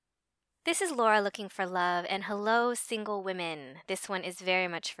This is Laura looking for love, and hello, single women. This one is very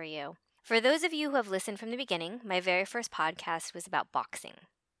much for you. For those of you who have listened from the beginning, my very first podcast was about boxing.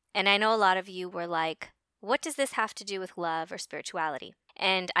 And I know a lot of you were like, what does this have to do with love or spirituality?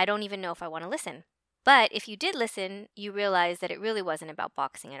 And I don't even know if I want to listen. But if you did listen, you realize that it really wasn't about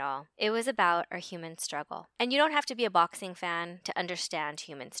boxing at all. It was about our human struggle. And you don't have to be a boxing fan to understand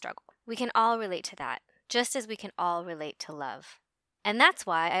human struggle. We can all relate to that, just as we can all relate to love. And that's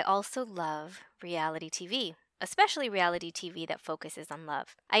why I also love reality TV, especially reality TV that focuses on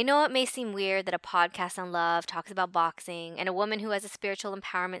love. I know it may seem weird that a podcast on love talks about boxing, and a woman who has a spiritual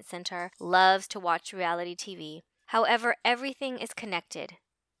empowerment center loves to watch reality TV. However, everything is connected,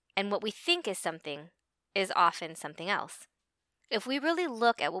 and what we think is something is often something else. If we really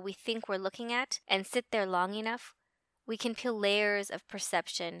look at what we think we're looking at and sit there long enough, we can peel layers of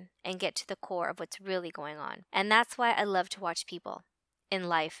perception and get to the core of what's really going on. And that's why I love to watch people in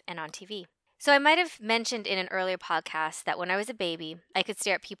life and on TV. So I might have mentioned in an earlier podcast that when I was a baby, I could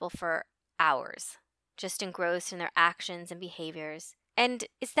stare at people for hours, just engrossed in their actions and behaviors. And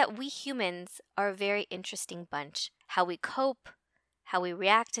it's that we humans are a very interesting bunch. How we cope, how we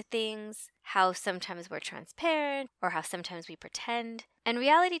react to things, how sometimes we're transparent, or how sometimes we pretend. And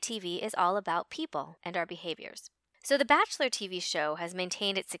reality TV is all about people and our behaviors. So The Bachelor TV show has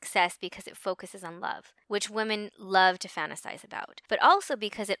maintained its success because it focuses on love, which women love to fantasize about, but also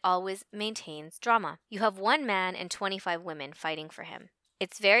because it always maintains drama. You have one man and 25 women fighting for him.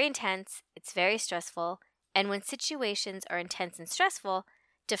 It's very intense, it's very stressful, and when situations are intense and stressful,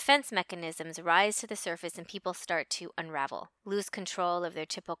 defense mechanisms rise to the surface and people start to unravel, lose control of their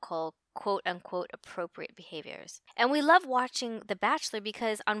typical quote-unquote appropriate behaviors. And we love watching The Bachelor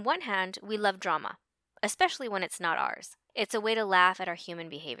because on one hand, we love drama, especially when it's not ours. It's a way to laugh at our human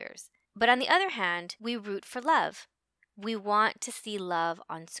behaviors. But on the other hand, we root for love. We want to see love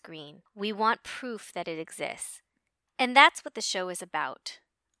on screen. We want proof that it exists. And that's what the show is about,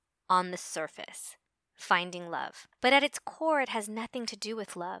 on the surface, finding love. But at its core, it has nothing to do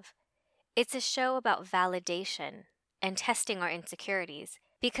with love. It's a show about validation and testing our insecurities,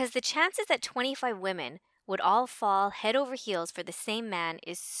 because the chances that 25 women would all fall head over heels for the same man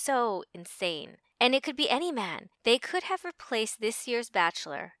is so insane. And it could be any man. They could have replaced this year's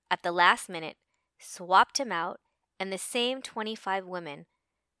Bachelor at the last minute, swapped him out, and the same 25 women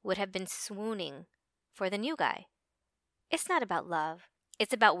would have been swooning for the new guy. It's not about love.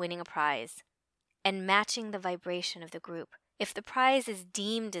 It's about winning a prize and matching the vibration of the group. If the prize is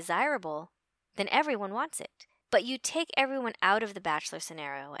deemed desirable, then everyone wants it. But you take everyone out of the Bachelor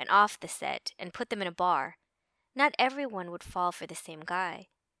scenario and off the set and put them in a bar, not everyone would fall for the same guy.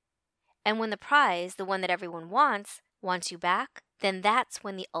 And when the prize, the one that everyone wants you back, then that's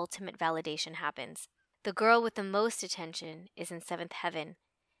when the ultimate validation happens. The girl with the most attention is in seventh heaven.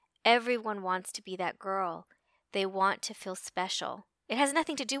 Everyone wants to be that girl. They want to feel special. It has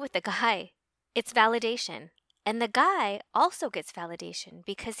nothing to do with the guy. It's validation. And the guy also gets validation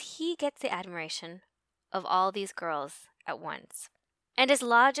because he gets the admiration of all these girls at once. And as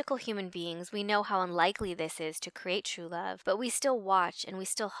logical human beings, we know how unlikely this is to create true love, but we still watch and we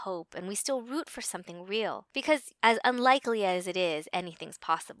still hope and we still root for something real. Because as unlikely as it is, anything's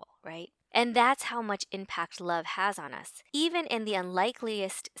possible, right? And that's how much impact love has on us. Even in the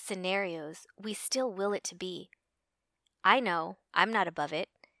unlikeliest scenarios, we still will it to be. I know, I'm not above it.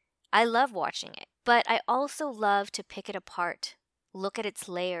 I love watching it, but I also love to pick it apart, look at its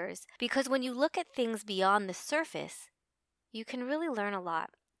layers, because when you look at things beyond the surface, you can really learn a lot.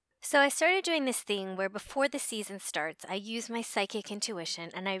 So I started doing this thing where before the season starts, I use my psychic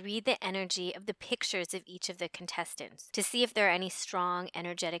intuition and I read the energy of the pictures of each of the contestants to see if there are any strong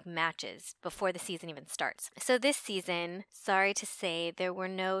energetic matches before the season even starts. So this season, sorry to say, there were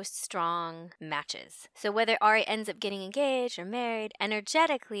no strong matches. So whether Ari ends up getting engaged or married,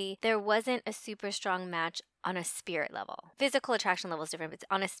 energetically, there wasn't a super strong match on a spirit level. Physical attraction level is different, but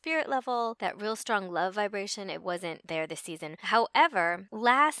on a spirit level, that real strong love vibration, it wasn't there this season. However,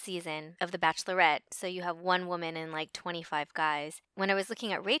 last season of The Bachelorette, so you have one woman and like 25 guys, when I was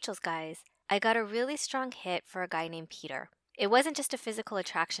looking at Rachel's guys, I got a really strong hit for a guy named Peter. It wasn't just a physical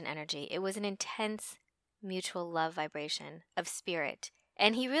attraction energy, it was an intense mutual love vibration of spirit.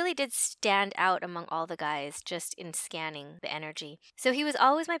 And he really did stand out among all the guys just in scanning the energy. So he was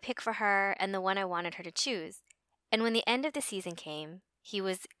always my pick for her and the one I wanted her to choose. And when the end of the season came, he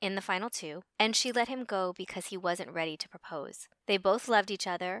was in the final two, and she let him go because he wasn't ready to propose. They both loved each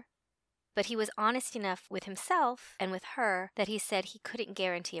other, but he was honest enough with himself and with her that he said he couldn't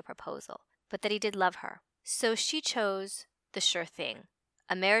guarantee a proposal, but that he did love her. So she chose the sure thing,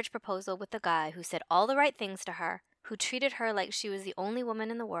 a marriage proposal with the guy who said all the right things to her, who treated her like she was the only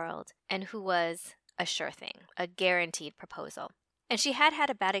woman in the world, and who was a sure thing, a guaranteed proposal. And she had had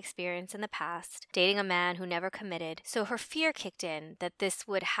a bad experience in the past, dating a man who never committed, so her fear kicked in that this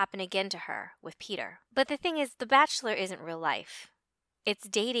would happen again to her with Peter. But the thing is, The Bachelor isn't real life. It's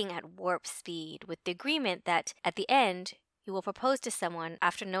dating at warp speed, with the agreement that, at the end, you will propose to someone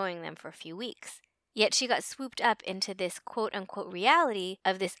after knowing them for a few weeks. Yet she got swooped up into this quote-unquote reality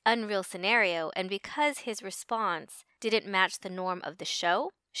of this unreal scenario, and because his response didn't match the norm of the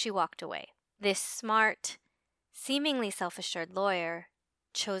show, she walked away. This smart, seemingly self-assured lawyer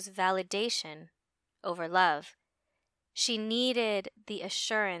chose validation over love. She needed the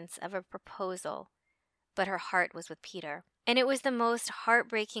assurance of a proposal, but her heart was with Peter. And it was the most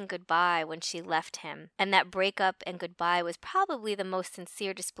heartbreaking goodbye when she left him. And that breakup and goodbye was probably the most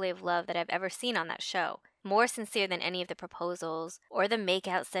sincere display of love that I've ever seen on that show. More sincere than any of the proposals or the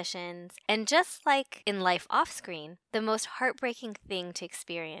makeout sessions. And just like in life off-screen, the most heartbreaking thing to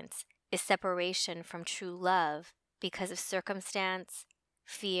experience is separation from true love because of circumstance,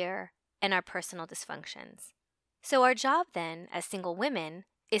 fear, and our personal dysfunctions. So our job then, as single women,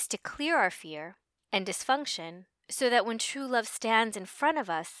 is to clear our fear and dysfunction so that when true love stands in front of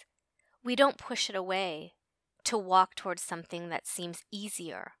us, we don't push it away to walk towards something that seems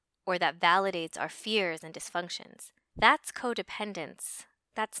easier or that validates our fears and dysfunctions. That's codependence.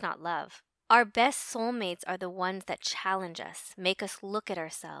 That's not love. Our best soulmates are the ones that challenge us, make us look at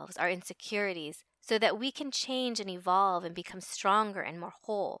ourselves, our insecurities, so that we can change and evolve and become stronger and more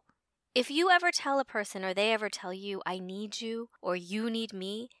whole. If you ever tell a person or they ever tell you, I need you or you need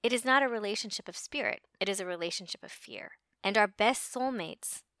me, it is not a relationship of spirit. It is a relationship of fear. And our best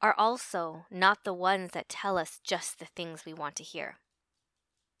soulmates are also not the ones that tell us just the things we want to hear.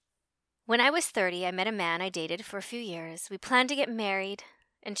 When I was 30, I met a man I dated for a few years. We planned to get married,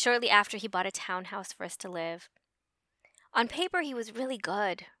 and shortly after he bought a townhouse for us to live. On paper, he was really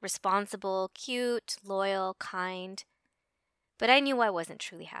good, responsible, cute, loyal, kind. But I knew I wasn't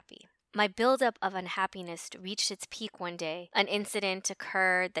truly happy. My buildup of unhappiness reached its peak one day. An incident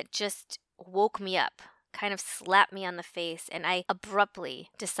occurred that just woke me up, kind of slapped me on the face, and I abruptly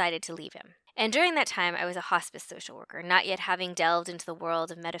decided to leave him. And during that time, I was a hospice social worker, not yet having delved into the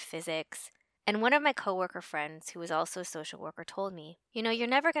world of metaphysics. And one of my coworker friends, who was also a social worker, told me, you're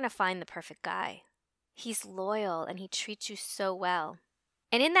never going to find the perfect guy. He's loyal and he treats you so well.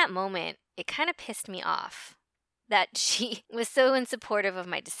 And in that moment, it kind of pissed me off that she was so unsupportive of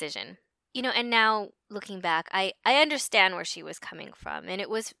my decision. And now, looking back, I understand where she was coming from. And it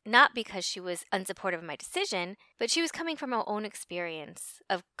was not because she was unsupportive of my decision, but she was coming from her own experience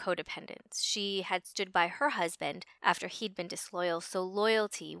of codependence. She had stood by her husband after he'd been disloyal, so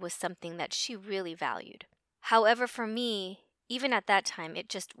loyalty was something that she really valued. However, for me, even at that time, it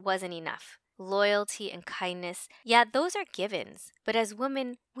just wasn't enough. Loyalty and kindness, yeah, those are givens. But as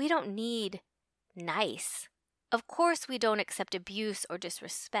women, we don't need nice. Of course, we don't accept abuse or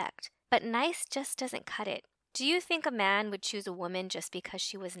disrespect, but nice just doesn't cut it. Do you think a man would choose a woman just because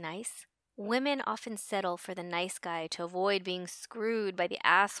she was nice? Women often settle for the nice guy to avoid being screwed by the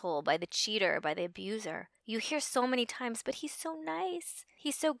asshole, by the cheater, by the abuser. You hear so many times, but he's so nice.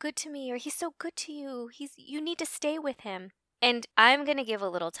 He's so good to me, or he's so good to you. You need to stay with him. And I'm going to give a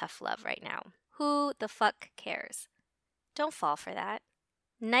little tough love right now. Who the fuck cares? Don't fall for that.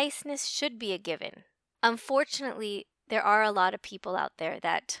 Niceness should be a given. Unfortunately, there are a lot of people out there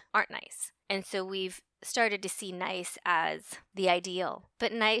that aren't nice. And so we've started to see nice as the ideal.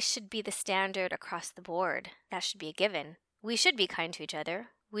 But nice should be the standard across the board. That should be a given. We should be kind to each other.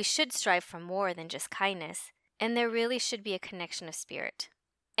 We should strive for more than just kindness. And there really should be a connection of spirit.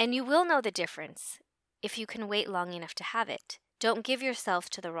 And you will know the difference if you can wait long enough to have it. Don't give yourself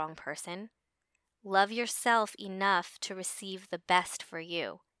to the wrong person. Love yourself enough to receive the best for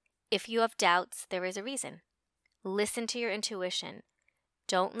you. If you have doubts, there is a reason. Listen to your intuition.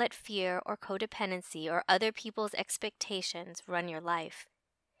 Don't let fear or codependency or other people's expectations run your life.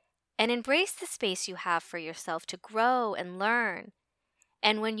 And embrace the space you have for yourself to grow and learn.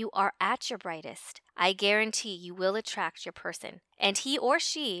 And when you are at your brightest, I guarantee you will attract your person. And he or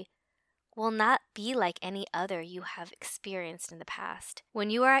she will not be like any other you have experienced in the past. When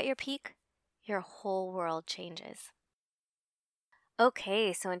you are at your peak, your whole world changes.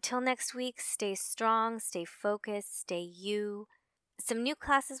 Okay, so until next week, stay strong, stay focused, stay you. Some new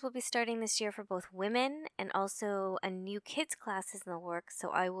classes will be starting this year for both women, and also a new kids class is in the works, so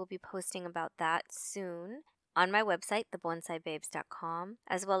I will be posting about that soon on my website, thebonsaibabes.com,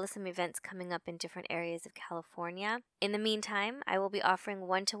 as well as some events coming up in different areas of California. In the meantime, I will be offering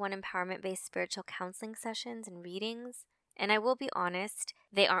one-to-one empowerment-based spiritual counseling sessions and readings. And I will be honest,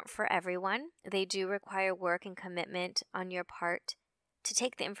 they aren't for everyone. They do require work and commitment on your part to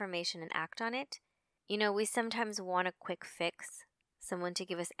take the information and act on it. We sometimes want a quick fix, someone to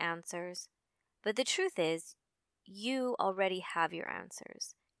give us answers. But the truth is, you already have your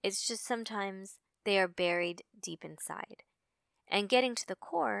answers. It's just sometimes they are buried deep inside. And getting to the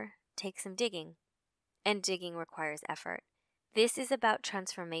core takes some digging. And digging requires effort. This is about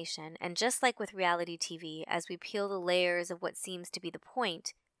transformation, and just like with reality TV, as we peel the layers of what seems to be the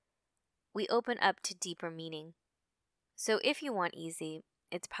point, we open up to deeper meaning. So if you want easy,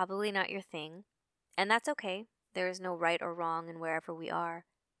 it's probably not your thing, and that's okay. There is no right or wrong in wherever we are.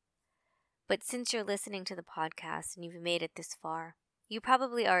 But since you're listening to the podcast and you've made it this far, you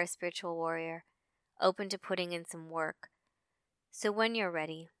probably are a spiritual warrior, open to putting in some work. So when you're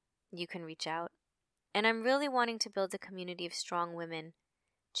ready, you can reach out. And I'm really wanting to build a community of strong women,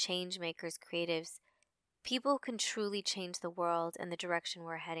 change makers, creatives, people who can truly change the world and the direction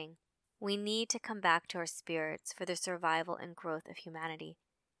we're heading. We need to come back to our spirits for the survival and growth of humanity.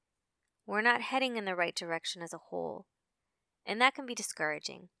 We're not heading in the right direction as a whole, and that can be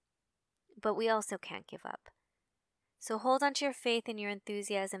discouraging. But we also can't give up. So hold on to your faith and your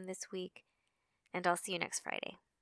enthusiasm this week, and I'll see you next Friday.